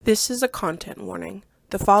This is a content warning.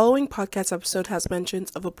 The following podcast episode has mentions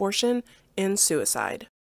of abortion and suicide.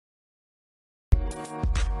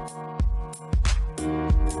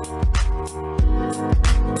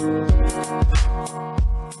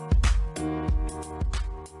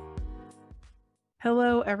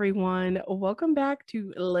 Hello, everyone. Welcome back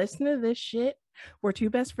to Listen to This Shit, where two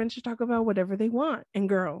best friends should talk about whatever they want. And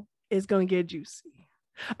girl, it's going to get juicy.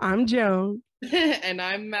 I'm Joan. And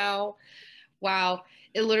I'm Mel. Wow,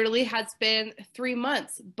 it literally has been 3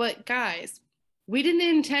 months. But guys, we didn't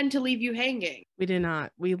intend to leave you hanging. We did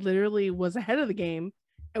not. We literally was ahead of the game.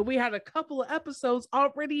 And we had a couple of episodes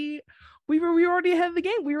already. We were already ahead of the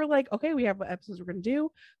game. We were like, okay, we have what episodes we're going to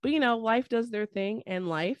do. But, life does their thing, and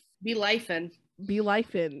life. Be lifing.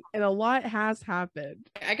 And a lot has happened.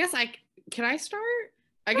 I guess can I start?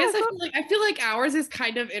 I guess I feel like ours is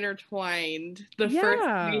kind of intertwined. The first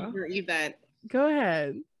major event. Go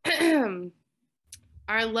ahead.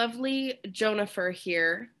 Our lovely Jonifer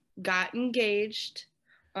here got engaged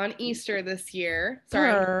on Easter this year. Sorry,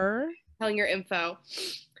 I'm telling your info.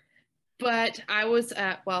 But I was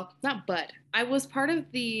I was part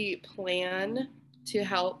of the plan to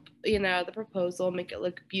help, the proposal, make it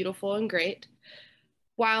look beautiful and great.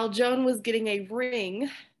 While Joan was getting a ring,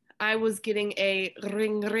 I was getting a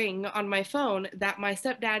ring on my phone that my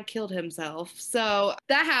stepdad killed himself. So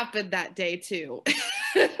that happened that day too.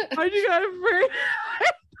 How'd you got a ring?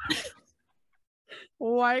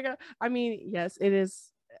 Why? I mean, yes, it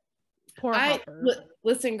is. Poor Hopper.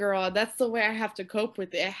 Listen, girl, that's the way I have to cope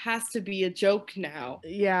with it. It has to be a joke now.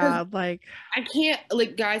 Yeah, I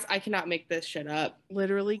can't, guys, I cannot make this shit up.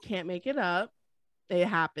 Literally can't make it up. It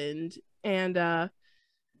happened. And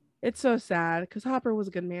it's so sad because Hopper was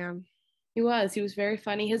a good man. He was very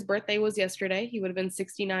funny. His birthday was yesterday. He would have been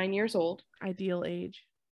 69 years old. Ideal age.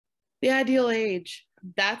 The ideal age.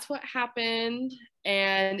 That's what happened.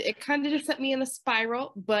 And it kind of just sent me in a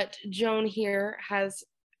spiral. But Joan here has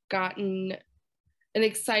gotten an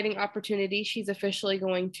exciting opportunity. She's officially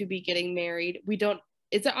going to be getting married.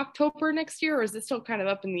 Is it October next year, or is it still kind of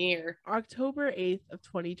up in the air? October 8th of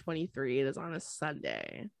 2023. It is on a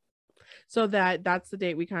Sunday. So that's the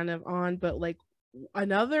date we kind of on. But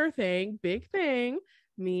another thing, big thing,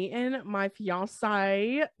 me and my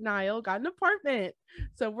fiance Niall got an apartment.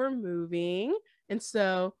 So we're moving. And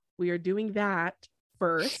so we are doing that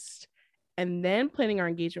first and then planning our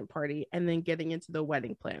engagement party and then getting into the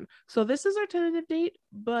wedding plan. So this is our tentative date,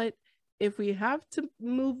 but if we have to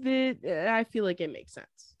move it, I feel like it makes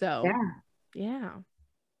sense. So yeah.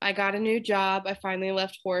 I got a new job. I finally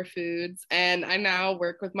left Whole Foods and I now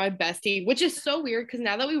work with my bestie, which is so weird because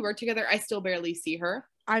now that we work together, I still barely see her.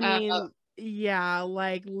 I mean, yeah,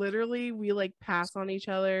 literally we pass on each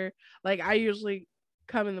other. I usually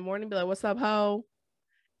come in the morning, be like, "What's up, ho?"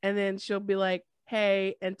 And then she'll be like,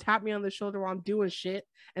 "Hey," and tap me on the shoulder while I'm doing shit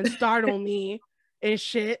and startle me and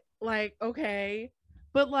shit. Okay.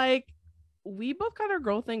 But we both got our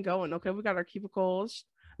girl thing going. Okay, we got our cubicles.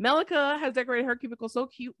 Melika has decorated her cubicle so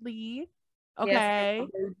cutely. Okay.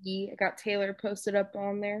 Yes, I got Taylor posted up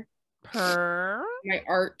on there. My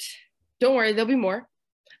art. Don't worry, there'll be more.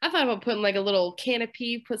 I thought about putting a little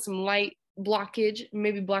canopy, put some light blockage,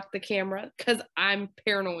 maybe block the camera because I'm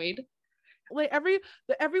paranoid.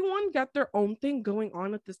 Everyone got their own thing going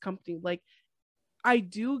on at this company. I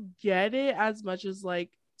do get it as much as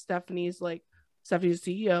Stephanie's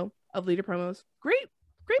CEO of Leader Promos. Great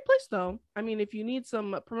place though. I mean, if you need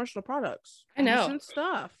some promotional products, I know decent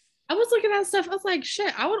stuff. I was looking at stuff. I was like,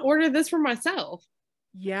 shit, I would order this for myself.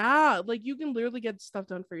 Yeah, you can literally get stuff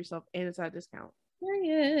done for yourself and it's at a discount.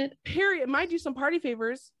 Period. Might do some party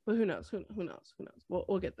favors, but who knows? Who knows?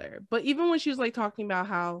 We'll get there. But even when she was talking about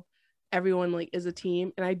how everyone is a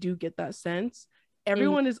team, and I do get that sense,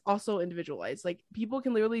 everyone is also individualized. People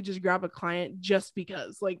can literally just grab a client just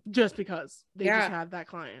because they just have that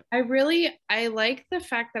client. I like the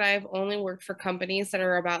fact that I've only worked for companies that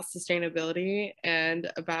are about sustainability and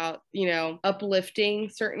about,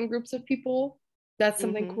 uplifting certain groups of people. That's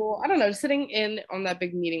something cool. I don't know, sitting in on that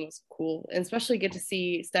big meeting was cool, and especially get to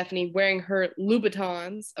see Stephanie wearing her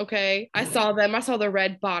Louboutins. Okay, I saw them. I saw the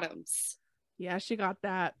red bottoms. Yeah, she got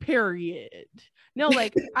that. Period. No,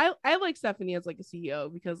 I like Stephanie as a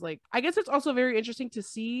CEO because I guess it's also very interesting to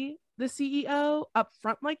see the CEO up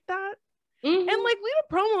front like that. And Leader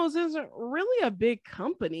Promos isn't really a big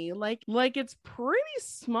company. It's pretty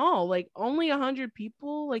small. Only 100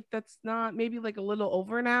 people. That's not, maybe a little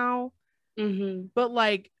over now.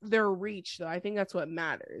 But their reach though, I think that's what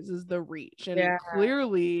matters, is the reach. And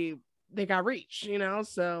clearly they got reach,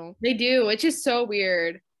 so they do, which is so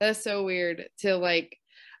weird. That's so weird to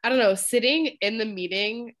I don't know, sitting in the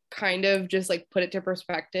meeting kind of just like put it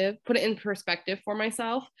in perspective for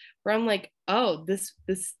myself, where I'm like, oh, this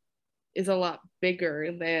is a lot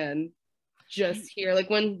bigger than just here. Like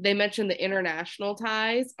when they mentioned the international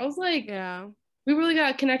ties, I was like, yeah, we really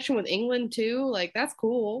got a connection with England too. Like that's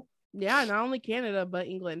cool. yeah, not only Canada but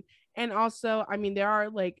England. And also, I mean, there are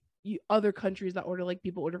like other countries that order, like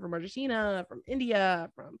people order from Argentina, from India,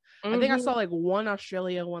 from I think I saw like one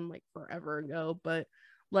Australia one like forever ago, but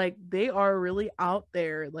like they are really out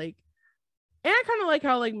there. Like, and I kind of like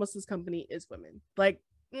how like most of this company is women. Like,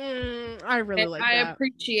 I really like I that.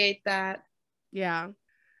 appreciate that. Yeah.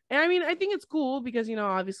 And I mean, I think it's cool because, you know,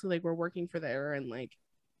 obviously like we're working for there, and like,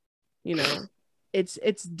 you know, it's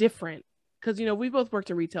different because, you know, we both worked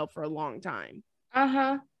in retail for a long time.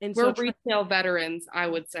 Uh-huh. And we're so retail veterans, I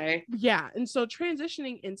would say. Yeah. And so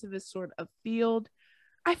transitioning into this sort of field,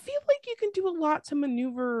 I feel like you can do a lot to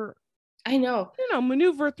maneuver. I know. You know,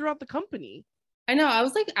 maneuver throughout the company. I know. I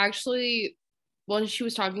was like, actually, when she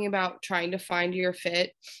was talking about trying to find your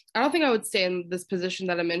fit, I don't think I would stay in this position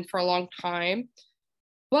that I'm in for a long time.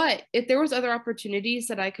 But if there was other opportunities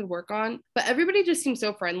that I could work on, but everybody just seems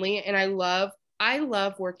so friendly, and I love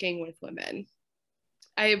working with women.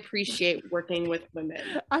 I appreciate working with women.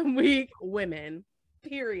 I'm weak women.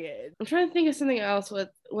 Period. I'm trying to think of something else.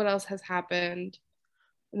 What else has happened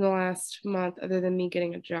in the last month other than me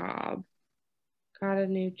getting a job? Got a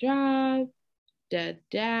new job. Dead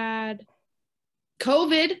dad.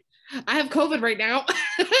 COVID. I have COVID right now.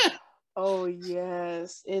 Oh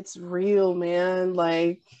yes, it's real, man.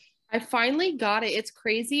 Like I finally got it. It's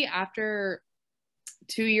crazy after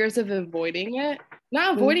 2 years of avoiding it.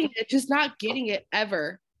 Not avoiding it, just not getting it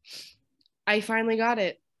ever. I finally got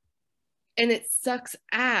it. And it sucks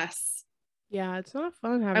ass. Yeah, it's not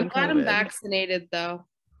fun having I'm glad COVID. I'm vaccinated though.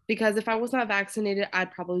 Because if I was not vaccinated,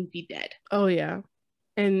 I'd probably be dead. Oh yeah.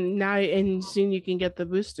 And soon you can get the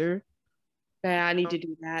booster. Yeah, I need to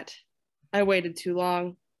do that. I waited too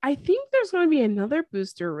long. I think there's going to be another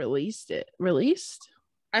booster released.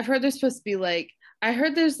 I've heard there's supposed to be like, I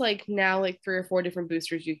heard there's like now like 3 or 4 different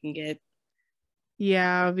boosters you can get.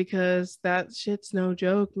 Yeah, because that shit's no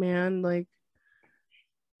joke, man. Like,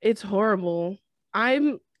 it's horrible.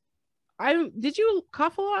 I'm did you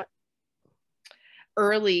cough a lot?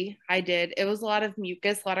 Early, I did. It was a lot of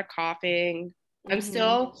mucus, a lot of coughing. I'm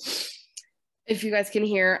still, if you guys can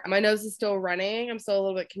hear, my nose is still running. I'm still a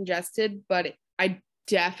little bit congested, but I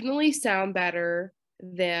definitely sound better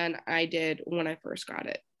than I did when I first got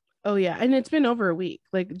it. Oh yeah, and it's been over a week,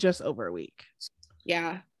 like just over a week.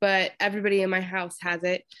 Yeah, but everybody in my house has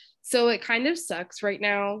it. So it kind of sucks right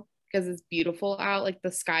now because it's beautiful out. Like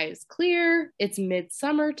the sky is clear. It's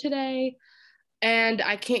midsummer today, and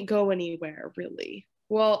I can't go anywhere really.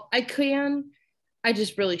 Well, I can. I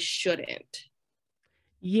just really shouldn't.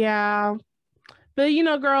 Yeah. But you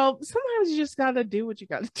know, girl, sometimes you just gotta do what you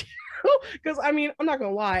gotta do. Because I mean, I'm not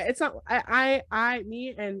gonna lie. It's not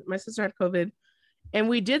me and my sister had COVID, and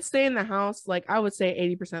we did stay in the house, like I would say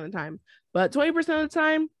 80% of the time. But 20% of the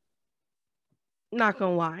time, not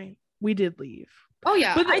gonna lie, we did leave. Oh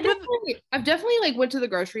yeah, but I've definitely like went to the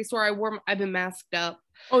grocery store. I've been masked up.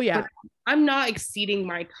 Oh yeah, I'm not exceeding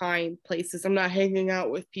my time places. I'm not hanging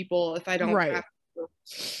out with people if I don't have to.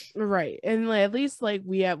 Right, and like, at least like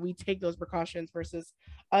we take those precautions versus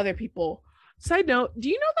other people. Side note, do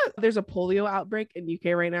you know that there's a polio outbreak in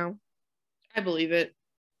UK right now? I believe it.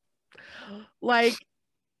 Like,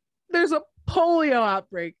 there's a polio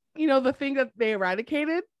outbreak. You know, the thing that they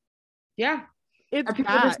eradicated? Yeah. It's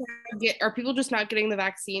are people just not getting the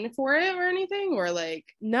vaccine for it or anything? Or like,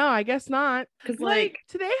 no, I guess not. Because like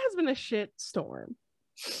today has been a shit storm.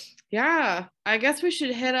 Yeah, I guess we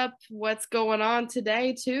should hit up what's going on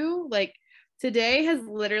today too. Like today has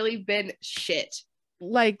literally been shit.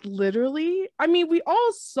 Like literally, I mean, we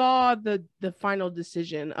all saw the final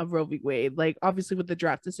decision of Roe v. Wade. Like obviously with the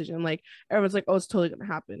draft decision, like everyone's like, oh, it's totally gonna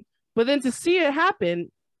happen. But then to see it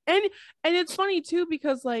happen. And it's funny too,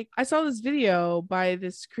 because like I saw this video by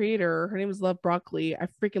this creator. Her name is Love Broccoli. I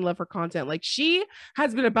freaking love her content. Like she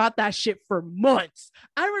has been about that shit for months.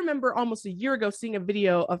 I remember almost a year ago seeing a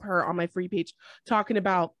video of her on my free page talking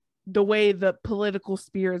about the way the political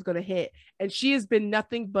spear is going to hit. And she has been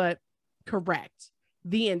nothing but correct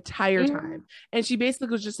the entire time. And she basically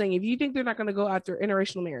was just saying, if you think they're not going to go after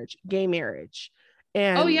interracial marriage, gay marriage,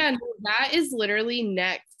 and oh yeah, no, that is literally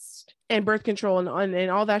next, and birth control and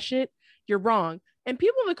all that shit, you're wrong. And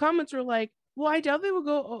people in the comments are like, well, I doubt they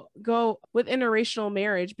will go with interracial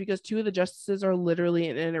marriage because 2 of the justices are literally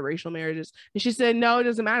in interracial marriages. And she said, no, it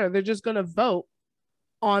doesn't matter. They're just going to vote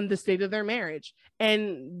on the state of their marriage,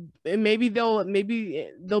 and maybe they'll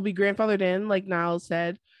be grandfathered in, like Niall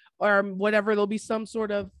said, or whatever, there'll be some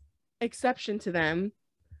sort of exception to them,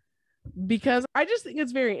 because I just think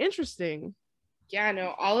it's very interesting. Yeah,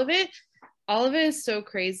 no, all of it is so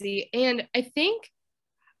crazy. And I think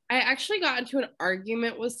I actually got into an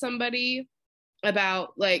argument with somebody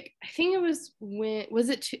about, like, I think it was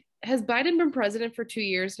has Biden been president for 2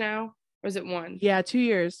 years now? Or is it one? Yeah, 2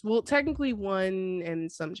 years. Well, technically one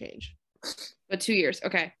and some change. But 2 years.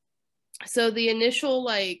 Okay. So the initial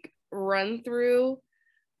like run through,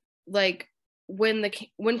 like when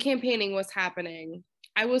campaigning was happening,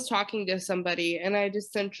 I was talking to somebody and I just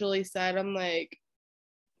essentially said, I'm like,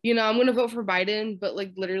 you know, I'm going to vote for Biden, but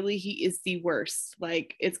like literally he is the worst.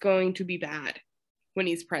 Like it's going to be bad when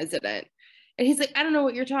he's president. And he's like, I don't know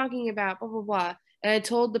what you're talking about, blah, blah, blah. And I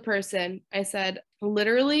told the person, I said,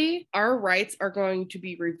 literally, our rights are going to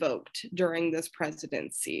be revoked during this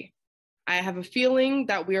presidency. I have a feeling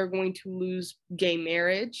that we are going to lose gay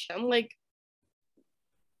marriage. I'm like,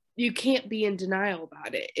 you can't be in denial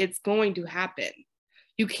about it. It's going to happen.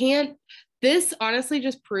 You can't. This honestly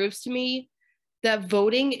just proves to me that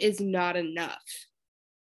voting is not enough.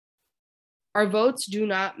 Our votes do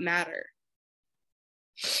not matter.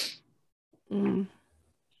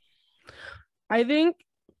 I think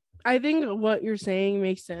what you're saying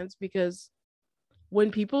makes sense, because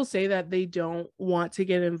when people say that they don't want to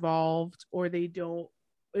get involved, or they don't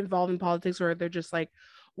involve in politics, or they're just like,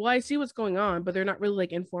 well, I see what's going on, but they're not really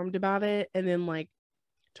like informed about it, and then like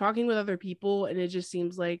talking with other people, and it just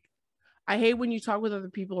seems like, I hate when you talk with other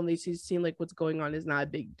people and they seem like what's going on is not a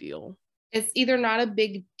big deal. It's either not a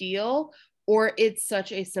big deal or it's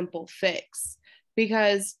such a simple fix,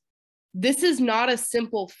 because this is not a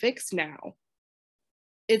simple fix now.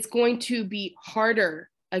 It's going to be harder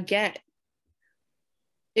again.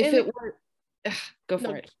 If it were, go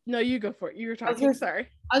for it. No, you go for it. You were talking. Sorry.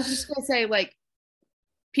 I was just gonna say, like,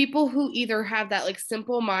 people who either have that like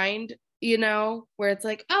simple mind, you know, where it's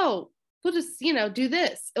like, oh, we'll just, you know, do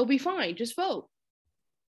this. It'll be fine. Just vote.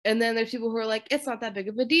 And then there's people who are like, it's not that big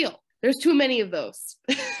of a deal. There's too many of those.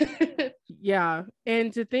 Yeah.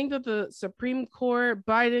 And to think that the Supreme Court,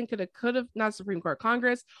 Biden could have, not Supreme Court,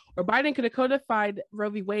 Congress, or Biden could have codified Roe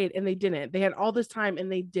v. Wade, and they didn't. They had all this time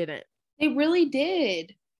and they didn't. They really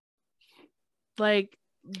did. Like,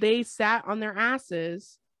 they sat on their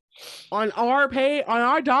asses on our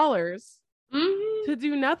dollars to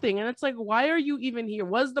do nothing. And it's like, why are you even here?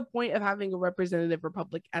 What's the point of having a representative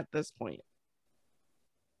republic at this point?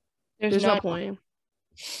 There's no point.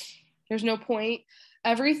 There's no point.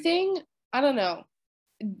 Everything, I don't know.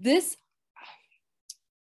 I'm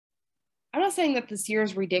not saying that this year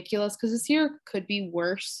is ridiculous, because this year could be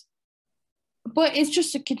worse, but it's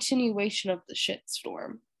just a continuation of the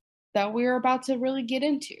shitstorm that we're about to really get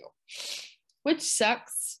into, which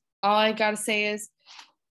sucks. All I gotta say is,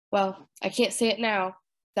 well, I can't say it now,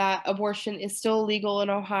 that abortion is still illegal in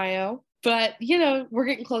Ohio, but you know, we're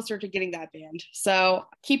getting closer to getting that banned. So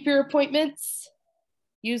keep your appointments,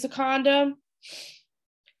 use a condom,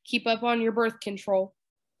 keep up on your birth control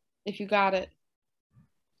if you got it.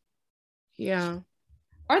 Yeah.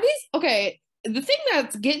 Are these okay? The thing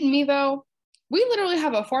that's getting me though, we literally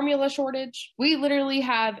have a formula shortage. We literally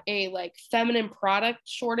have a like feminine product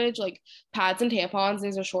shortage, like pads and tampons.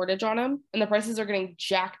 There's a shortage on them, and the prices are getting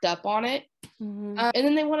jacked up on it. Mm-hmm. And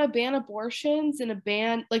then they want to ban abortions and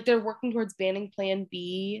they're working towards banning Plan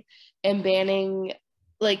B and banning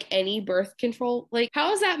like any birth control. Like,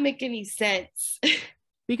 how does that make any sense?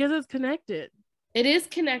 Because it's connected. It is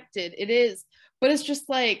connected. It is. But it's just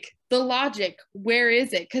like the logic, where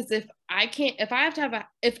is it? Because if I have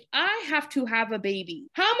to have a baby,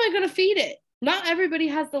 how am I going to feed it? Not everybody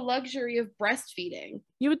has the luxury of breastfeeding.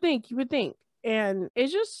 You would think. And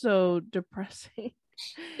it's just so depressing.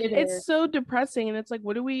 It's so depressing. And it's like,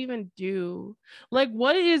 what do we even do? Like,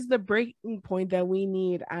 what is the breaking point that we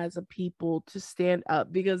need as a people to stand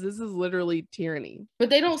up? Because this is literally tyranny. But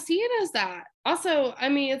they don't see it as that. Also, I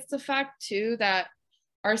mean, it's the fact too that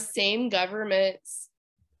our same government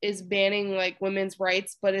is banning like women's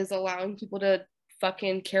rights, but is allowing people to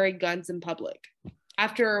fucking carry guns in public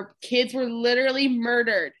after kids were literally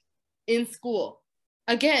murdered in school.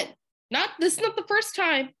 Again, this is not the first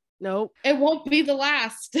time. Nope. It won't be the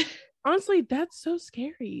last. Honestly, that's so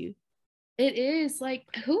scary. It is. Like,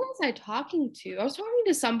 who was I talking to? I was talking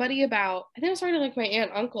to somebody about, I think I was talking to like my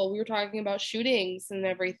aunt, uncle. We were talking about shootings and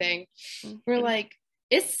everything. Mm-hmm. We're like,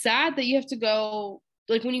 it's sad that you have to go,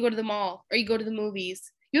 like when you go to the mall or you go to the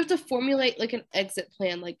movies, you have to formulate like an exit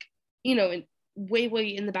plan, like, you know,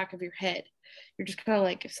 way in the back of your head. You're just kind of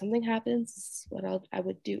like, if something happens, this is what I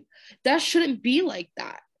would do. That shouldn't be like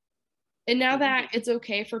that. And now that it's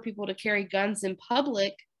okay for people to carry guns in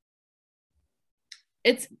public,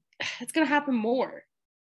 it's it's gonna happen more.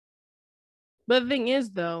 But the thing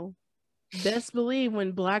is, though, best believe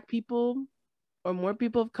when Black people or more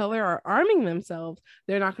people of color are arming themselves,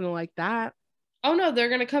 they're not gonna like that. Oh no, they're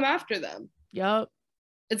gonna come after them. Yup.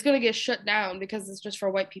 It's gonna get shut down because it's just for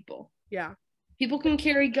white people. Yeah. People can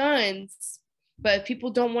carry guns, but if people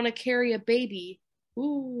don't want to carry a baby,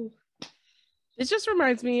 ooh. It just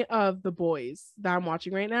reminds me of The Boys that I'm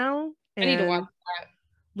watching right now. I need to watch that.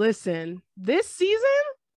 Listen, this season,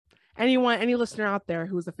 any listener out there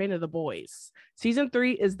who's a fan of The Boys, season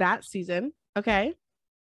 3 is that season. Okay.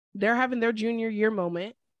 They're having their junior year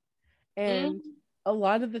moment. And a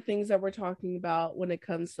lot of the things that we're talking about when it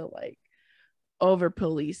comes to like over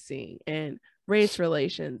policing and race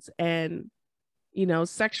relations and, you know,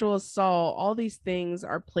 sexual assault, all these things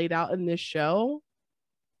are played out in this show.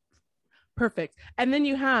 Perfect. And then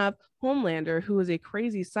you have Homelander, who is a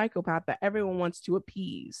crazy psychopath that everyone wants to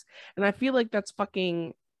appease. And I feel like that's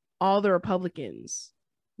fucking all the Republicans.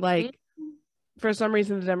 Like, for some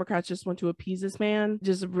reason, the Democrats just want to appease this man,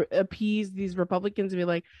 just appease these Republicans and be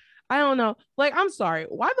like, I don't know. Like, I'm sorry.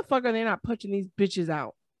 Why the fuck are they not pushing these bitches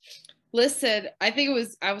out? Listen, I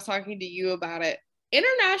was talking to you about it.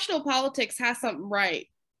 International politics has something right.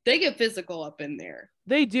 They get physical up in there.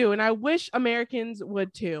 They do. And I wish Americans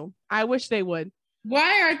would too. I wish they would.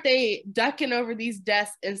 Why aren't they ducking over these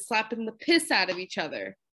desks and slapping the piss out of each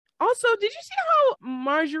other? Also, did you see how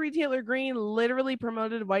Marjorie Taylor Greene literally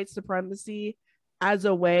promoted white supremacy as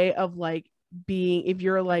a way of like being, if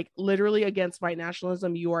you're like literally against white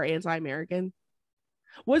nationalism, you are anti-American?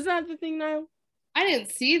 Was that the thing now? I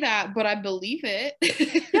didn't see that, but I believe it.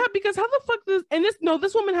 Yeah, because how the fuck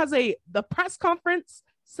this woman has the press conference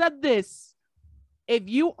said this. If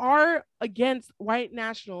you are against white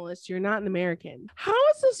nationalists, you're not an American. How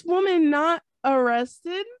is this woman not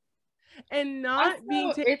arrested and not also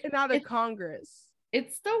being taken out of Congress?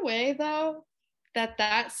 It's the way though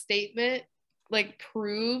that statement like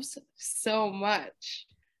proves so much.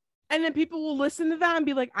 And then people will listen to that and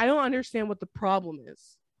be like, I don't understand what the problem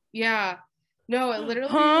is. Yeah. No, it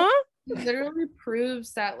literally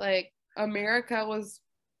proves that like America was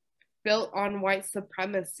built on white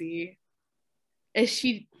supremacy. I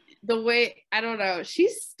don't know.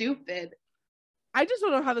 She's stupid. I just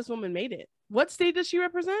don't know how this woman made it. What state does she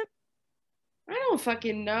represent? I don't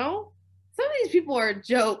fucking know. Some of these people are a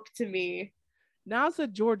joke to me. Now it's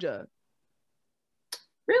at Georgia.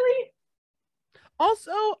 Really?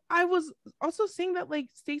 Also, I was also seeing that like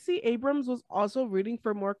Stacey Abrams was also rooting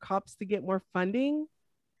for more cops to get more funding. And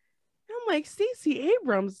I'm like, Stacey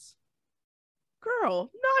Abrams,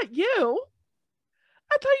 girl, not you.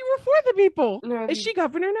 I thought you were for the people. No, is she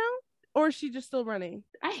governor now? Or is she just still running?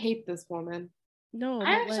 I hate this woman. No.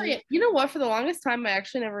 I actually, you know what? For the longest time, I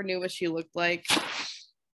actually never knew what she looked like.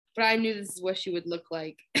 But I knew this is what she would look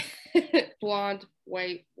like. Blonde,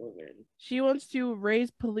 white woman. She wants to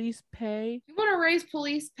raise police pay. You want to raise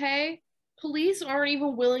police pay? Police aren't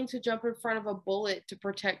even willing to jump in front of a bullet to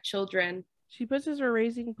protect children. She puts us for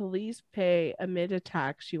raising police pay amid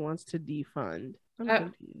attacks she wants to defund. I'm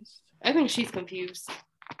confused. I think she's confused.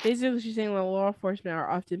 Basically, she's saying that law enforcement are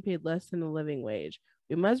often paid less than a living wage.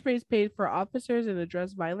 We must raise pay for officers and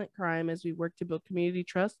address violent crime as we work to build community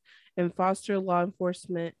trust and foster law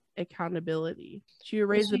enforcement accountability. She will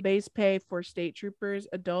raise the base pay for state troopers,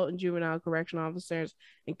 adult and juvenile correctional officers,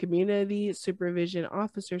 and community supervision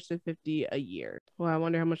officers to $50 a year. Well, I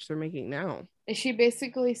wonder how much they're making now. Is she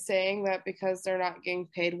basically saying that because they're not getting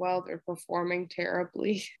paid well, they're performing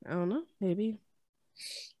terribly? I don't know. Maybe.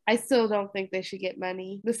 I still don't think they should get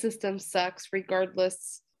money. The system sucks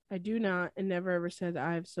regardless. I do not and never ever said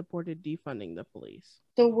I've supported defunding the police.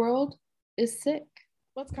 The world is sick.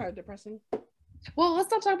 What's kind of depressing? Well, let's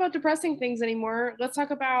not talk about depressing things anymore. Let's talk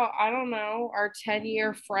about, I don't know, our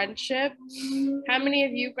 10-year friendship. How many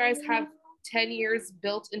of you guys have 10 years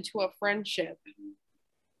built into a friendship?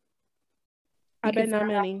 I bet not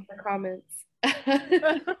many. Comments.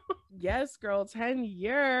 Yes, girl, 10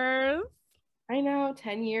 years. I know,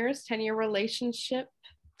 10 years, 10-year relationship.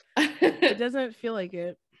 It doesn't feel like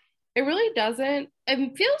it. It really doesn't.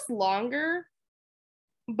 It feels longer,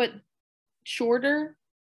 but shorter.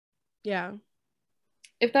 Yeah.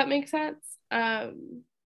 If that makes sense. But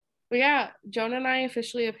yeah, Jonah and I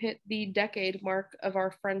officially have hit the decade mark of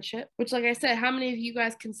our friendship, which, like I said, how many of you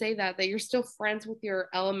guys can say that you're still friends with your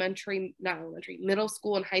middle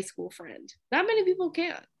school and high school friend? Not many people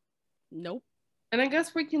can. Nope. And I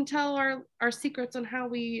guess we can tell our secrets on how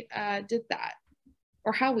we did that,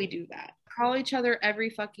 or how we do that. Call each other every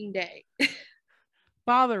fucking day.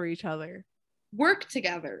 Bother each other. Work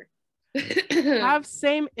together. Have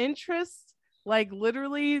same interests, Like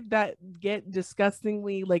literally that get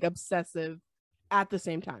disgustingly like obsessive at the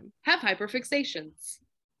same time. Have hyperfixations.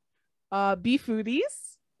 Be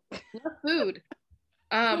foodies. Love food.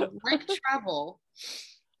 Like travel.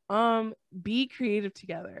 Be creative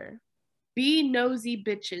together. Be nosy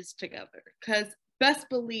bitches together. Cause best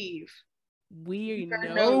believe we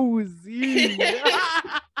nosy.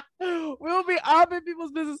 We'll be up in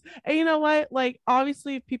people's business. And you know what? Like,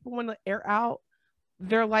 obviously, if people want to air out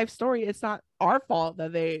their life story, it's not our fault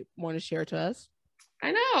that they want to share to us.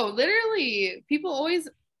 I know, literally. People always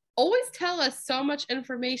tell us so much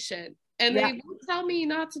information. And they won't tell me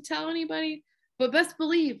not to tell anybody. But best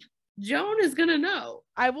believe, Joan is gonna know.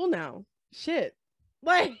 I will know. Shit.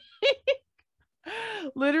 Like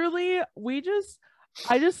literally,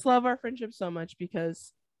 I just love our friendship so much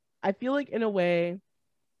because I feel like in a way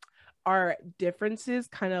our differences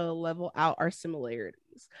kind of level out our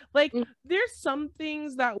similarities. Like there's some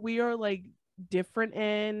things that we are like different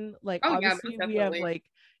in. Like obviously we have like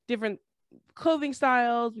different clothing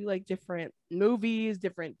styles, we like different movies,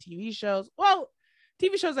 different TV shows. Well,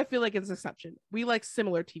 TV shows I feel like it's an exception. We like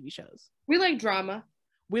similar TV shows. We like drama.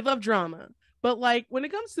 We love drama. But like when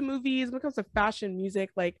it comes to movies, when it comes to fashion, music,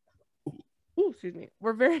 like excuse me,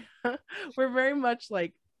 we're very much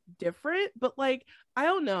like different, but like I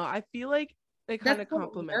don't know, I feel like it kind of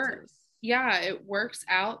complements us. Yeah, it works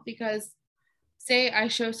out because say I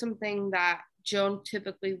show something that Joan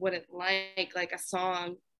typically wouldn't like a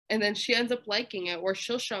song, and then she ends up liking it, or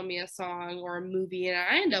she'll show me a song or a movie and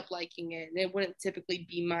I end up liking it, and it wouldn't typically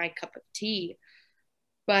be my cup of tea,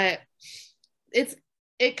 but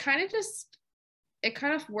it kind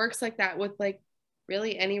of works like that with like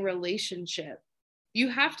really any relationship. You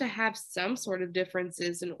have to have some sort of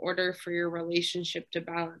differences in order for your relationship to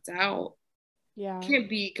balance out. Yeah. It can't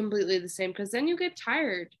be completely the same because then you get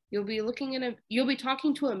tired. You'll be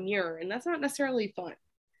talking to a mirror, and that's not necessarily fun.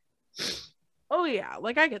 Oh yeah,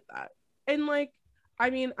 like I get that. And like, I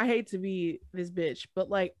mean, I hate to be this bitch, but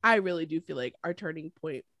like I really do feel like our turning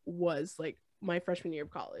point was like my freshman year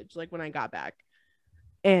of college, like when I got back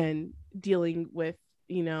and dealing with,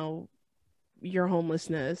 you know, your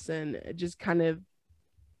homelessness and just kind of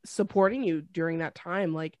supporting you during that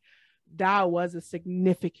time. Like that was a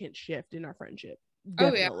significant shift in our friendship.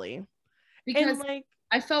 Definitely. Oh, yeah. Because like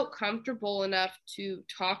I felt comfortable enough to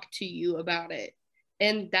talk to you about it.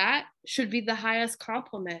 And that should be the highest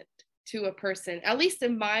compliment to a person, at least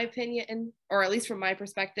in my opinion, or at least from my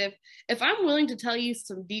perspective. If I'm willing to tell you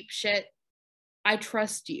some deep shit, I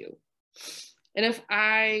trust you. And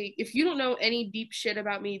if you don't know any deep shit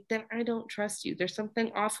about me, then I don't trust you. There's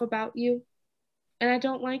something off about you, and I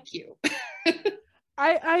don't like you.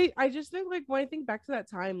 I just think like when I think back to that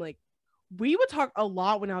time, like we would talk a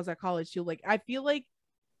lot when I was at college too. Like I feel like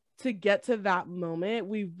to get to that moment,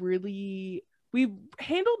 we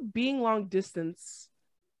handled being long distance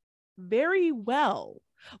very well.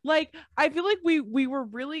 Like I feel like we were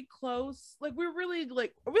really close. Like we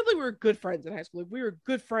were good friends in high school. Like we were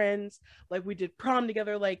good friends. Like we did prom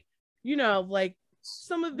together. Like, you know, like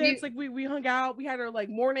some events, like we hung out. We had our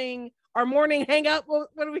morning hangout. What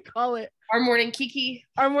do we call it? Our morning kiki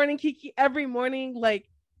every morning. Like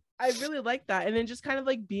I really like that. And then just kind of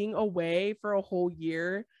like being away for a whole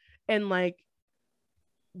year and like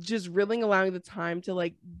just really allowing the time to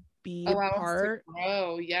like be apart.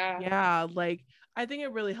 Oh yeah, like I think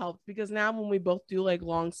it really helped because now when we both do like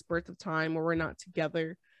long spurts of time where we're not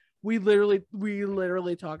together, we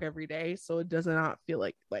literally talk every day, so it does not feel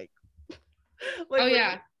like oh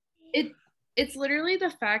yeah, it's literally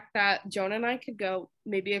the fact that Jonah and I could go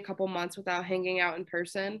maybe a couple months without hanging out in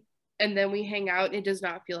person, and then we hang out and it does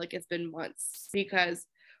not feel like it's been months because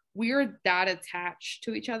we are that attached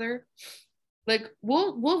to each other. Like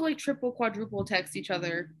we'll like triple quadruple text each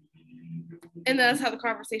other, and that's how the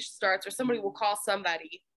conversation starts, or somebody will call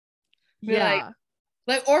somebody. Yeah,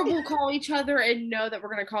 like or we'll call each other and know that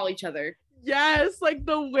we're gonna call each other. Yes, like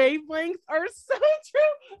the wavelengths are so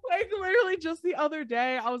true. Like literally just the other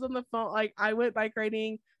day I was on the phone, like I went bike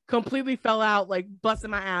riding, completely fell out, like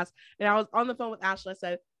busting my ass, and I was on the phone with Ashley. I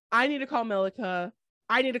said, I need to call Melika.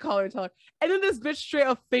 I need to call her and tell her. And then this bitch straight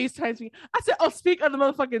up FaceTimes me. I said, oh, speak of the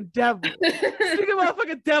motherfucking devil. Speak of the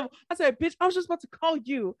motherfucking devil. I said, bitch, I was just about to call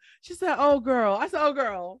you. She said, oh, girl. I said, oh,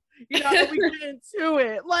 girl. You know, we get into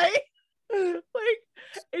it. Like,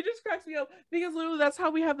 it just cracks me up because literally that's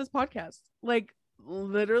how we have this podcast. Like,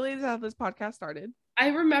 literally that's how this podcast started. I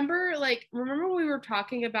remember when we were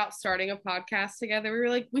talking about starting a podcast together, we were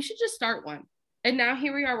like, we should just start one. And now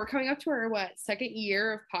here we are. We're coming up to our second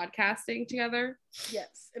year of podcasting together.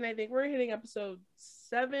 Yes. And I think we're hitting episode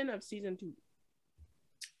 7 of season 2.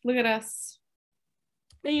 Look at us.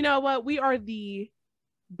 And you know what? We are the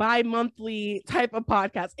bi-monthly type of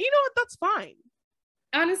podcast. You know what? That's fine.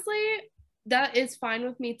 Honestly, that is fine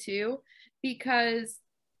with me too, because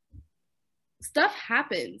stuff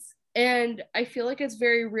happens. And I feel like it's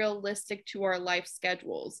very realistic to our life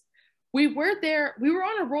schedules. We were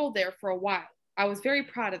on a roll there for a while. I was very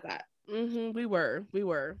proud of that. We were.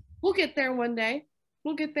 We'll get there one day.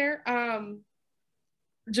 We'll get there.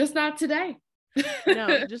 Just not today.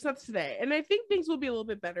 No, just not today. And I think things will be a little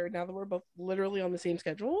bit better now that we're both literally on the same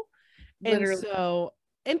schedule. Literally. And so,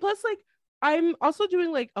 and plus, like, I'm also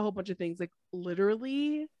doing like a whole bunch of things. Like,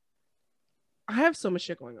 literally, I have so much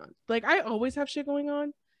shit going on. Like, I always have shit going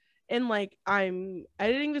on. And like, I'm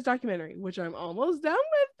editing this documentary, which I'm almost done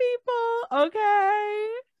with, people. Okay.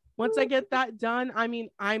 Once I get that done, I mean,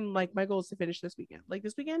 I'm like, my goal is to finish this weekend. Like,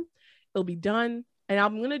 this weekend, it'll be done. And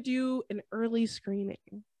I'm going to do an early screening.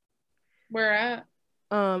 Where at?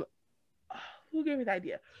 Who gave me the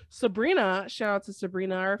idea? Sabrina. Shout out to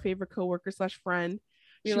Sabrina, our favorite coworker / friend.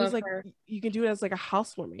 She was like, her. You can do it as like a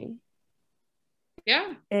housewarming.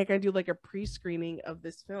 Yeah. And I can do like a pre-screening of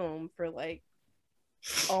this film for like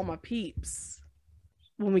all my peeps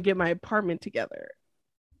when we get my apartment together.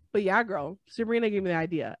 But yeah, girl, Sabrina gave me the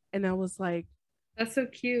idea. And I was like, that's so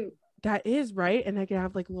cute. That is right. And I can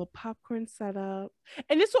have like a little popcorn set up.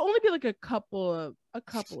 And this will only be like a couple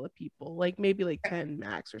of people, like maybe like 10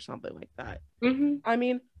 max or something like that. I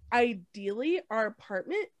mean, ideally our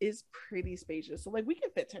apartment is pretty spacious. So like we can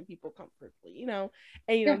fit 10 people comfortably, you know.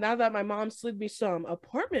 And you know, now that my mom slid me some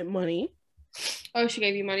apartment money. Oh, she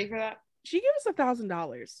gave you money for that? She gave us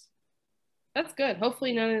 $1,000. That's good.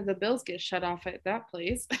 Hopefully none of the bills get shut off at that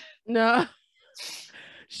place. No.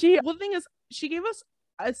 The thing is, she gave us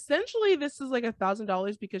essentially, this is like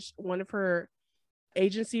 $1,000 because one of her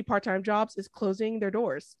agency part-time jobs is closing their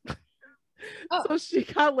doors. So she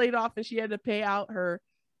got laid off and she had to pay out her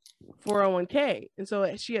 401k, and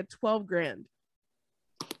so she had 12 grand.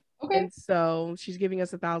 Okay. And so she's giving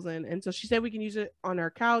us $1,000, and so she said we can use it on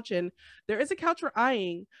our couch, and there is a couch we're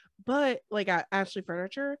eyeing, but like at Ashley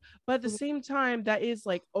Furniture, but at the same time that is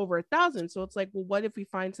like over $1,000. So it's like, well, what if we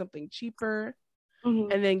find something cheaper?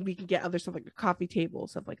 And then we can get other stuff like a coffee table,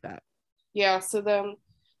 stuff like that. Yeah, so then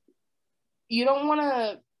you don't want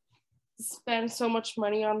to spend so much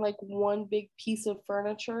money on like one big piece of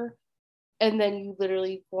furniture and then you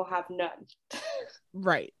literally will have none.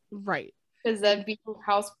 Right. Because then being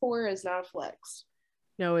house poor is not a flex.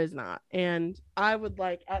 No, it's not. And I would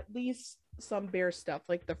like at least some bare stuff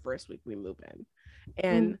like the first week we move in.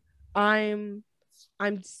 And I'm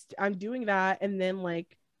doing that, and then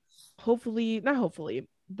like not hopefully,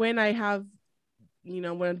 when I have, you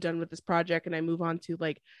know, when I'm done with this project and I move on to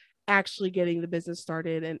like actually getting the business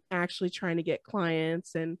started and actually trying to get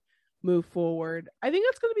clients and move forward, I think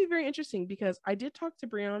that's going to be very interesting, because I did talk to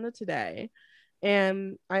Brianna today,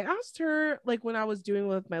 and I asked her, like when I was doing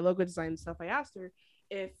with my logo design stuff, I asked her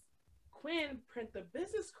if Quinn print the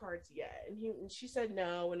business cards yet, and she said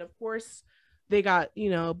no. And of course they got, you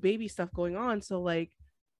know, baby stuff going on, so like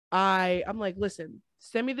I'm like, listen,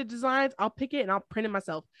 send me the designs, I'll pick it and I'll print it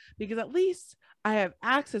myself, because at least I have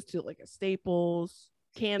access to like a Staples,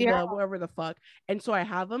 Canva, whatever the fuck. And so I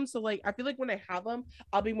have them. So like, I feel like when I have them,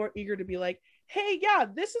 I'll be more eager to be like, hey, yeah,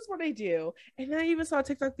 this is what I do. And I even saw a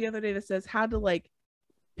TikTok the other day that says how to like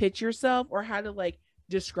pitch yourself or how to like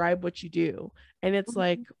describe what you do. And it's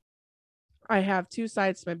like, I have two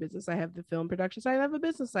sides to my business. I have the film production side, I have a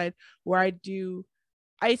business side where I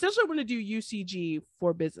essentially want to do UCG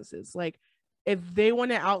for businesses. Like if they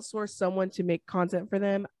want to outsource someone to make content for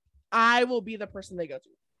them, I will be the person they go to.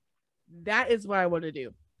 That is what I want to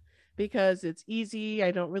do, because it's easy.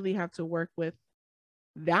 I don't really have to work with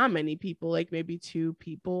that many people, like maybe 2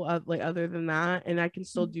 people, like other than that, and I can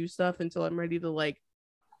still do stuff until I'm ready to like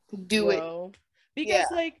do it.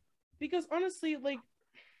 Because honestly, like,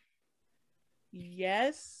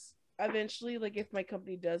 yes, eventually, like if my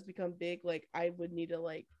company does become big, like I would need to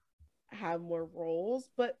like have more roles,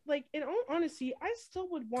 but like in all honesty, I still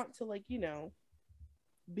would want to like, you know,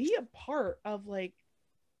 be a part of like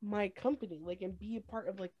my company, like, and be a part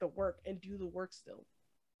of like the work and do the work still.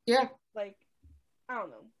 Yeah. Like, I don't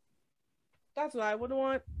know. That's what I would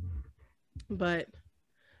want. But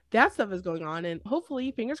that stuff is going on, and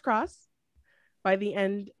hopefully, fingers crossed, by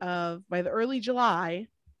the early July,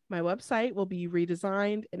 my website will be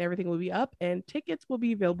redesigned and everything will be up and tickets will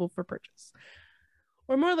be available for purchase.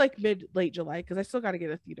 Or more like late July, because I still got to get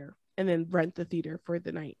a theater and then rent the theater for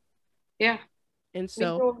the night. Yeah. And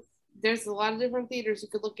so there's a lot of different theaters you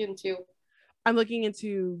could look into. I'm looking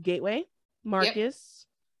into Gateway, Marcus,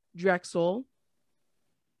 Drexel.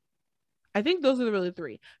 I think those are the really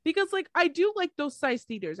three, because like I do like those size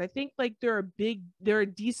theaters. I think like they're a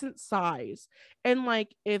decent size. And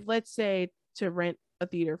like if let's say to rent a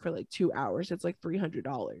theater for like 2 hours, it's like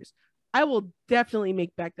 $300. I will definitely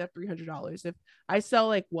make back that $300 if I sell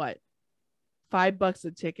like what, $5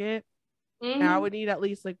 a ticket. And I would need at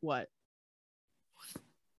least like what,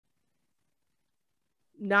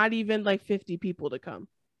 not even like 50 people to come.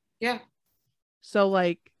 Yeah. So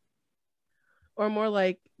like, or more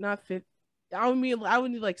like not 50. I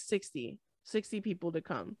would need like 60 people to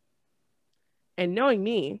come. And knowing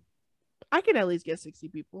me, I can at least get 60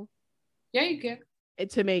 people. Yeah, you can. And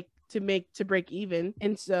to break even.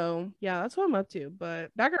 And so yeah, that's what I'm up to. But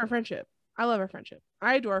back on our friendship. I love our friendship.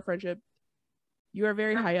 I adore our friendship. You are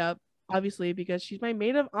very high up, obviously, because she's my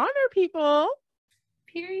maid of honor, people.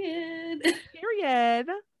 Period.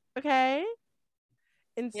 Okay.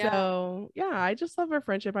 And so yeah, I just love our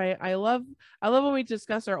friendship. I love when we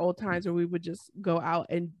discuss our old times where we would just go out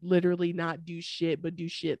and literally not do shit but do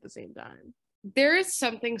shit at the same time. There is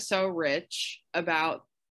something so rich about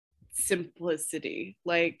simplicity.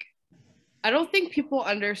 Like, I don't think people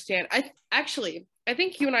understand. I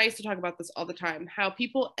think you and I used to talk about this all the time, how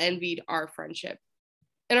people envied our friendship.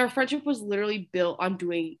 And our friendship was literally built on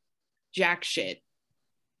doing jack shit.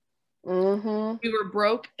 Mm-hmm. We were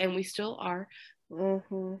broke, and we still are.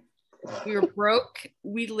 Mm-hmm. We were broke.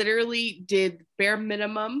 We literally did bare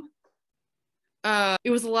minimum. It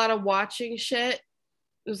was a lot of watching shit.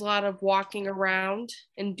 It was a lot of walking around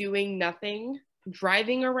and doing nothing,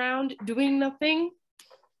 driving around, doing nothing.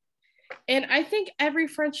 And I think every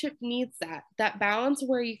friendship needs that balance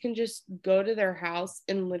where you can just go to their house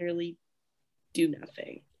and literally do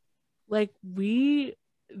nothing. Like the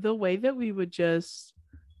way that we would just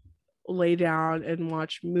lay down and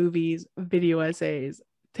watch movies, video essays,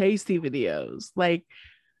 tasty videos, like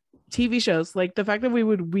TV shows, like the fact that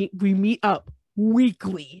we meet up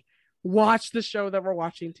weekly, watch the show that we're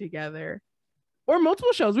watching together, or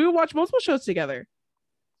multiple shows. We would watch multiple shows together.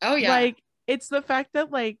 Oh yeah. Like it's the fact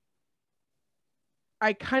that like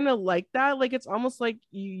I kind of like that. Like it's almost like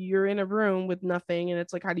you're in a room with nothing and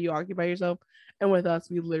it's like, how do you occupy yourself? And with us,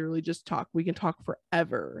 we literally just talk. We can talk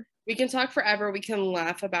forever. We can talk forever. We can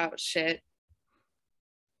laugh about shit.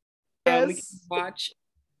 Yes. We can watch.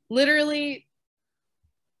 Literally,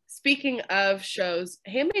 speaking of shows,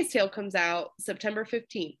 Handmaid's Tale comes out September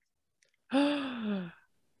 15th.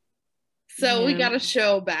 So we got a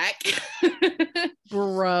show back.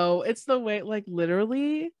 Bro, it's the way, like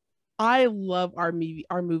literally, I love our movie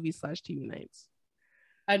 /TV nights.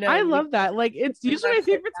 I know. I love that. Like it's usually my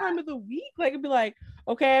favorite time of the week. Like it'd be like,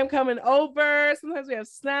 okay, I'm coming over. Sometimes we have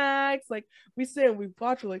snacks. Like we sit and we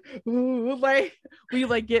watch. We're like, ooh, like we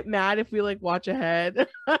like get mad if we like watch ahead,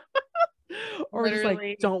 or just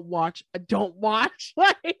like don't watch.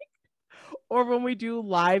 Like, or when we do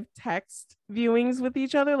live text viewings with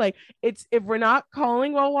each other, like it's if we're not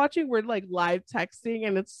calling while watching, we're like live texting,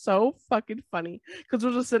 and it's so fucking funny because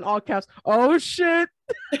we'll just in all caps. Oh shit.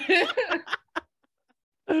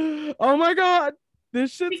 Oh my god,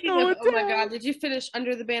 this shit's going down. Oh my god, did you finish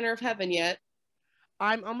Under the Banner of Heaven yet?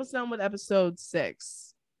 I'm almost done with episode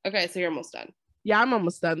 6. Okay, so you're almost done. Yeah, I'm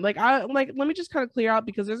almost done. Like let me just kind of clear out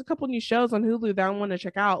because there's a couple new shows on Hulu that I want to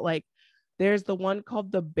check out. Like there's the one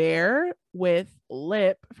called The Bear with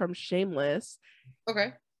Lip from Shameless.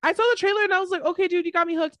 Okay. I saw the trailer and I was like, okay, dude, you got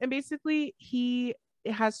me hooked. And basically he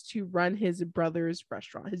has to run his dead brother's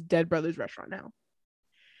restaurant now.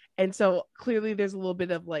 And so clearly there's a little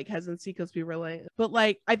bit of like hesitancy because we were like, but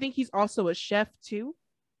like I think he's also a chef too.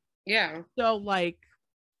 Yeah. So like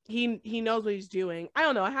he knows what he's doing. I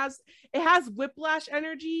don't know. It has Whiplash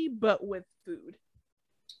energy, but with food.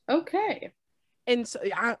 Okay. And so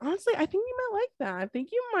honestly, I think you might like that. I think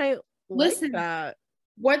you might like that.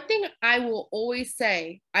 One thing I will always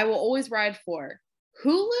say, I will always ride for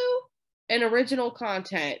Hulu and original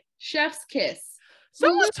content. Chef's kiss.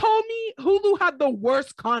 Someone told me Hulu had the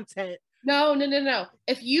worst content. No.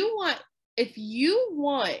 If you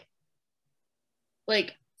want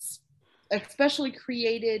like especially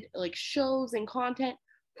created like shows and content,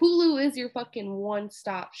 Hulu is your fucking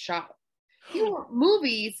one-stop shop. You want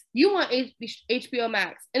movies, you want HBO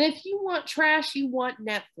Max. And if you want trash, you want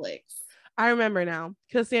Netflix. I remember now.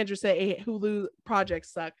 Cassandra said, hey, Hulu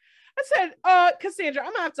projects suck. I said, Cassandra,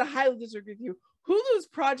 I'm gonna have to highly disagree with you. Hulu's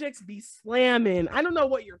projects be slamming. I don't know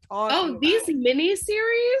what you're talking about. These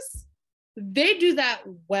miniseries, they do that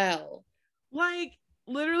well. Like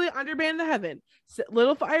literally Under Band of Heaven,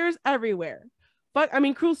 Little Fires Everywhere. But I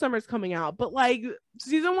mean, Cruel Summer's coming out, but like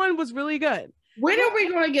season 1 was really good. When are we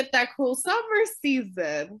going to get that cool summer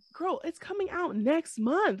season? Girl, it's coming out next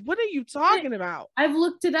month. What are you talking about? I've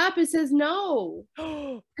looked it up. It says no.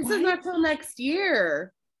 It says not till next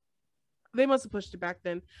year. They must have pushed it back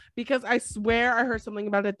then, because I swear I heard something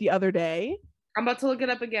about it the other day. I'm about to look it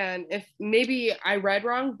up again. If maybe I read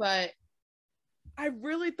wrong, but I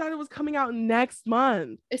really thought it was coming out next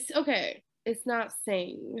month. It's okay. It's not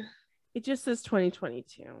saying. It just says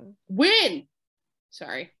 2022. When?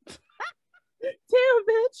 Sorry. Damn,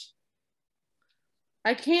 bitch.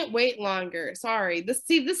 I can't wait longer. Sorry. This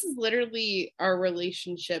is literally our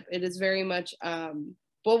relationship. It is very much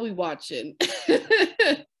what we watching.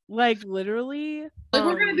 Like literally. Like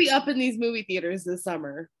we're gonna be up in these movie theaters this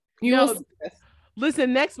summer. You know,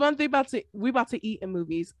 listen, next month we about to eat in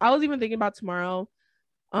movies. I was even thinking about tomorrow.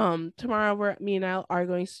 Tomorrow me and I are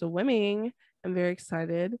going swimming. I'm very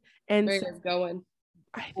excited. And where are you going?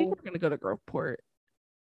 I think we're gonna go to Groveport.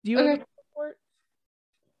 Do you want to go to Groveport?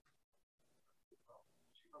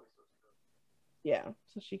 Yeah,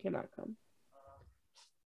 so she cannot come.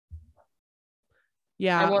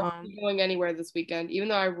 Yeah, I won't be going anywhere this weekend, even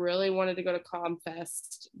though I really wanted to go to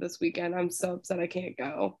ComFest this weekend. I'm so upset I can't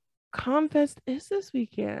go. ComFest is this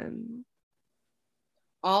weekend.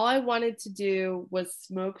 All I wanted to do was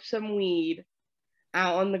smoke some weed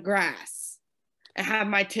out on the grass and have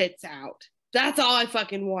my tits out. That's all I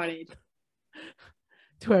fucking wanted.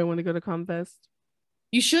 Do I want to go to ComFest?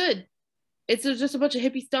 You should. It's just a bunch of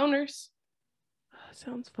hippie stoners.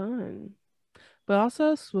 Sounds fun. But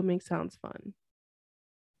also swimming sounds fun.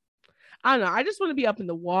 I don't know. I just want to be up in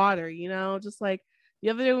the water, you know? Just like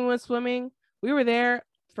the other day we went swimming, we were there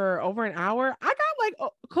for over an hour. I got like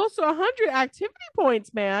close to 100 activity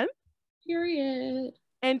points, man. Period.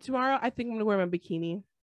 And tomorrow I think I'm going to wear my bikini.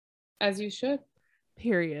 As you should.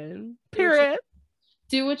 Period.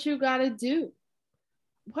 Do what you got to do.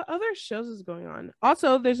 What other shows is going on?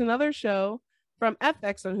 Also, there's another show from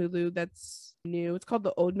FX on Hulu that's new. It's called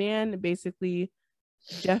The Old Man. Basically,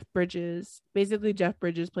 Jeff Bridges plays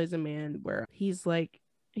a man where he's like,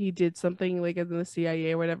 he did something like in the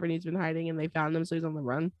CIA or whatever, and he's been hiding, and they found him, so he's on the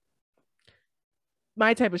run.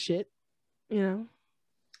 My type of shit, you know.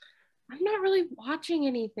 I'm not really watching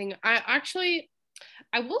anything. I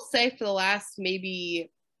will say for the last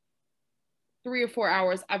maybe 3 or 4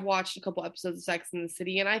 hours, I've watched a couple episodes of Sex and the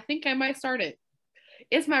City, and I think I might start it.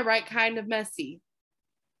 It's my right kind of messy.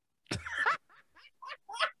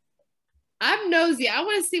 I'm nosy. I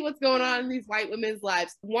want to see what's going on in these white women's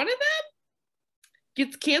lives. One of them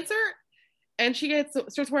gets cancer and she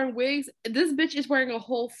starts wearing wigs. This bitch is wearing a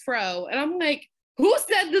whole fro. And I'm like, who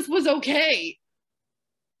said this was okay?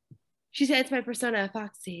 She said, it's my persona,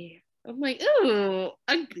 Foxy. I'm like, ooh,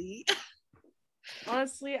 ugly.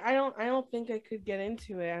 Honestly, I don't think I could get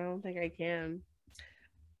into it. I don't think I can.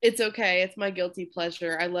 It's okay. It's my guilty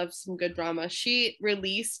pleasure. I love some good drama. She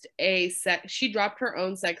released she dropped her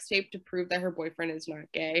own sex tape to prove that her boyfriend is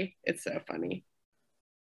not gay. It's so funny.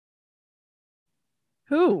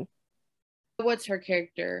 Who? What's her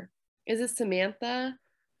character? Is it Samantha?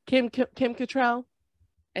 Kim Cattrall?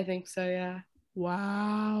 I think so, yeah.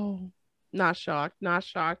 Wow. Not shocked.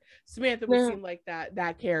 Samantha would seem like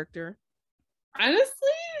that character. Honestly,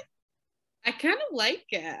 I kind of like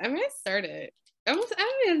it. I might start it. I'm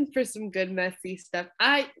in for some good messy stuff.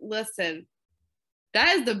 Listen,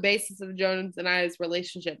 that is the basis of Jonas and I's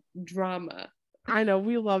relationship, drama. I know,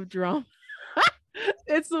 we love drama.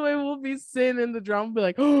 It's the way we'll be sitting in the drama, be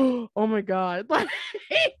like, oh my God.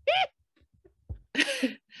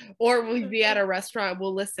 Or we'll be at a restaurant,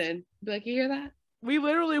 we'll listen. Be like, you hear that? We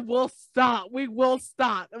literally will stop. We will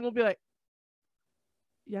stop. And we'll be like,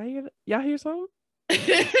 y'all hear something?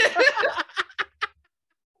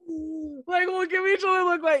 Like, we'll give each other a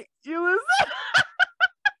look like, you listen?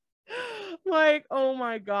 Like, oh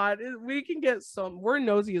my God. We can get we're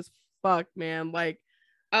nosy as fuck, man. Like,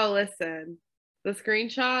 oh, listen. The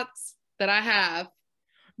screenshots that I have.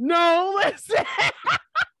 No, listen.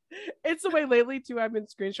 It's the way lately, too, I've been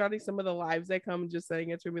screenshotting some of the lives that come and just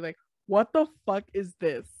saying it to me like, what the fuck is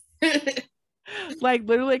this? Like,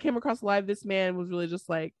 literally, I came across a live. This man was really just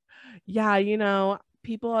like, yeah, you know,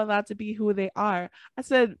 people are allowed to be who they are. I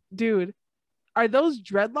said, dude, are those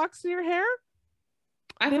dreadlocks in your hair?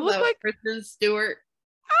 They look like Kristen Stewart.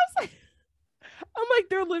 I'm like,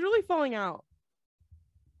 they're literally falling out.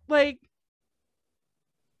 Like,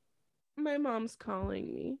 my mom's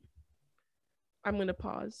calling me. I'm gonna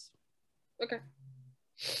pause. Okay.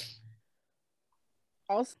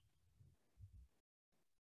 Also,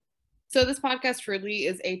 so this podcast truly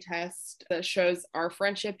is a test that shows our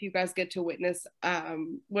friendship. You guys get to witness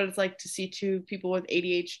what it's like to see two people with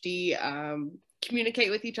ADHD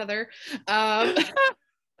communicate with each other.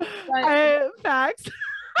 Facts.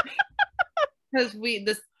 Because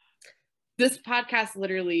this podcast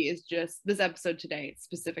literally is just, this episode today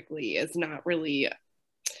specifically is not really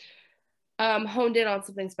honed in on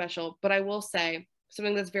something special, but I will say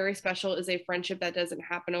something that's very special is a friendship that doesn't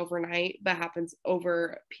happen overnight, but happens over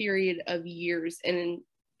a period of years. And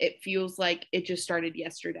it feels like it just started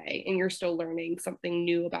yesterday and you're still learning something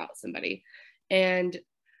new about somebody. And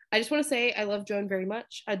I just want to say I love Joan very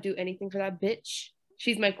much. I'd do anything for that bitch.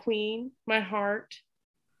 She's my queen, my heart.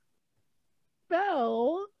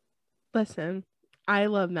 Mel. Listen, I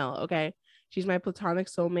love Mel, okay? She's my platonic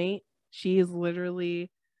soulmate. She is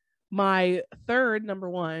literally my third number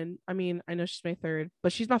one. I mean, I know she's my third,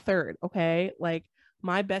 but she's my third, okay? Like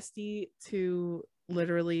my bestie to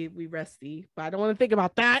literally we resty, but I don't want to think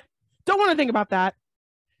about that.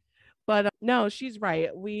 But no, she's right.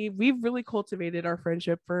 We've really cultivated our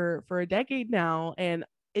friendship for a decade now, and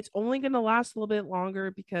it's only going to last a little bit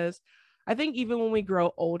longer because I think even when we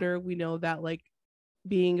grow older, we know that like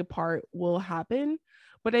being apart will happen.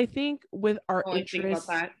 But I think with our interests,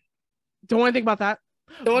 don't want to think about that.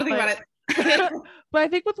 Don't want to think about it. But I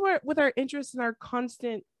think with our interests and our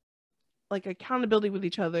constant like accountability with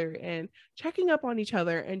each other and checking up on each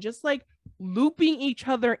other and just like looping each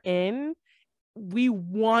other in, we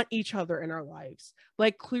want each other in our lives.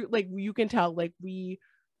 Like clear, like you can tell, like we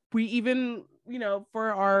even, you know,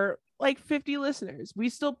 for our like 50 listeners, we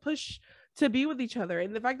still push to be with each other.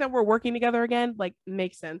 And the fact that we're working together again, like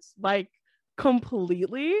makes sense, like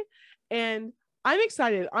completely. And I'm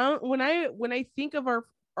excited. When I think of our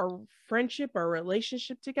friendship, our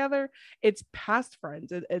relationship together, it's past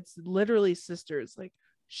friends. It's literally sisters. Like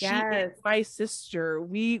she is my sister.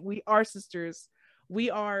 We are sisters. We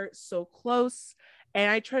are so close. And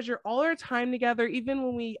I treasure all our time together, even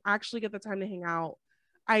when we actually get the time to hang out.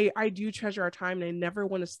 I do treasure our time and I never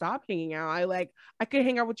want to stop hanging out. I could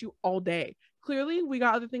hang out with you all day. Clearly, we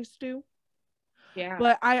got other things to do. Yeah.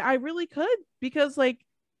 But I really could because like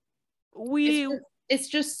it's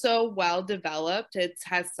just so well developed. It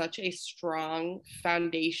has such a strong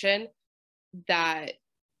foundation that,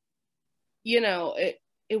 you know, it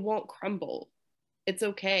won't crumble. It's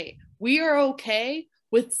okay. We are okay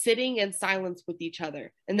with sitting in silence with each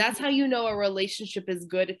other. And that's how you know a relationship is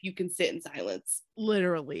good, if you can sit in silence.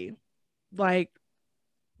 Literally. Like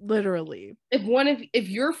literally. If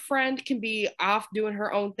your friend can be off doing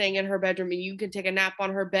her own thing in her bedroom and you can take a nap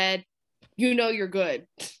on her bed, you know you're good.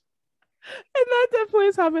 And that definitely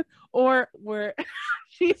has happened. Or where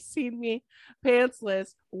she's seen me pantsless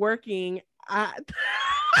working at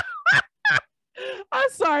I'm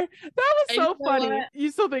sorry. That was so funny. What? You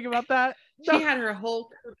still think about that? She had her whole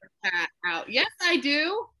cat out. Yes, I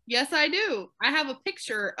do. I have a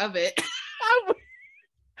picture of it.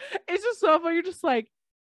 It's just so funny. You're just like,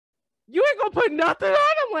 you ain't gonna put nothing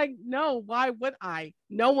on? I'm like, no, why would I?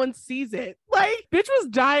 No one sees it. Like, bitch was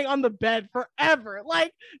dying on the bed forever.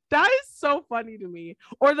 Like, that is so funny to me.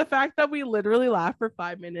 Or the fact that we literally laughed for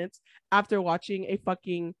 5 minutes after watching a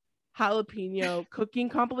fucking jalapeno cooking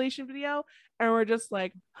compilation video, and we're just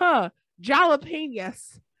like,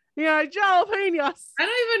 jalapenos. Yeah, jalapenos. I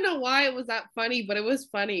don't even know why it was that funny, but it was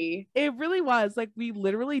funny. It really was. Like, we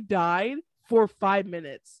literally died for 5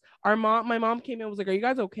 minutes. My mom came in and was like, are you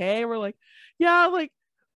guys okay? And we're like, yeah, like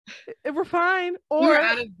we're fine. Or we're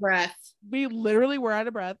out of breath. We literally were out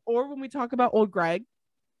of breath. Or when we talk about old Greg.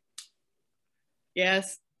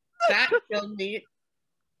 Yes, that killed me.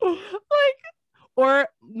 Like, or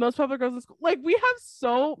Most Popular Girls in School. Like, we have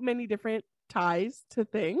so many different ties to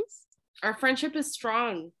things. Our friendship is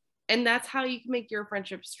strong, and that's how you can make your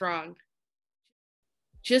friendship strong.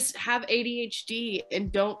 Just have ADHD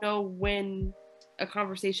and don't know when a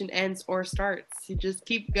conversation ends or starts. You just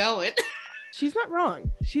keep going. She's not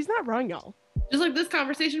wrong. She's not wrong, y'all. Just like this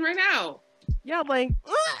conversation right now. Yeah, like.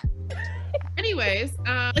 Anyways,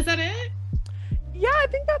 is that it? Yeah, I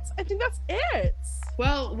think that's it.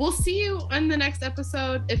 Well, we'll see you on the next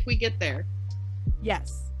episode if we get there.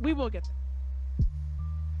 Yes, we will get there.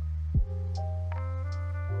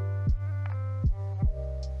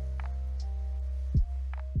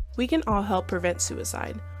 We can all help prevent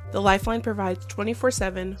suicide. The Lifeline provides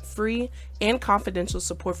 24/7 free and confidential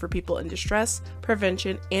support for people in distress,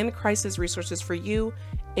 prevention, and crisis resources for you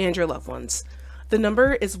and your loved ones. The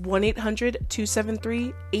number is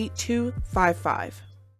 1-800-273-8255.